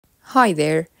Hi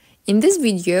there. In this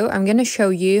video, I'm going to show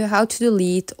you how to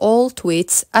delete all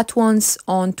tweets at once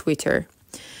on Twitter.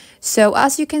 So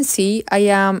as you can see, I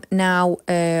am now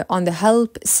on the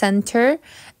help center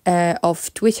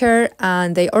of Twitter,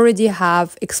 and they already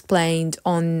have explained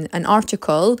on an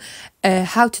article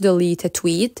how to delete a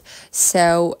tweet.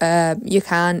 So you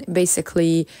can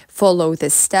basically follow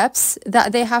the steps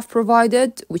that they have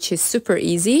provided, which is super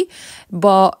easy.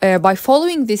 But by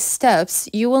following these steps,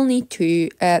 you will need to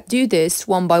do this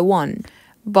one by one.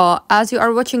 But as you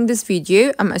are watching this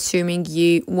video, I'm assuming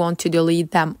you want to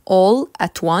delete them all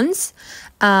at once.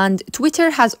 And Twitter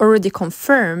has already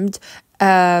confirmed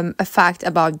a fact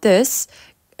about this.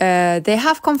 They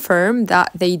have confirmed that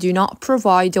they do not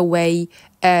provide a way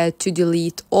to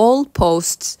delete all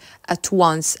posts at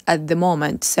once at the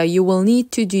moment. So you will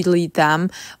need to delete them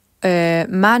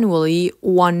manually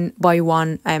one by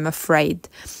one, I'm afraid.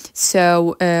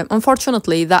 So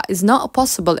unfortunately, that is not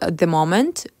possible at the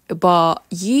moment, but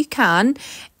you can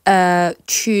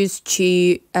choose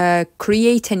to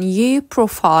create a new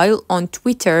profile on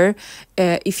Twitter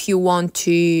if you want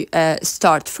to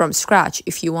start from scratch.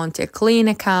 If you want a clean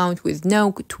account with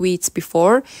no tweets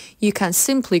before, you can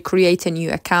simply create a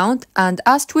new account, and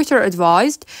as Twitter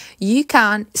advised, you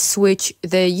can switch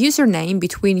the username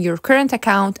between your current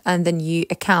account and the new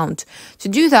account. To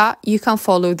do that, you can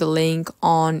follow the link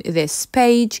on this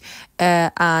page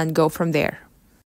and go from there.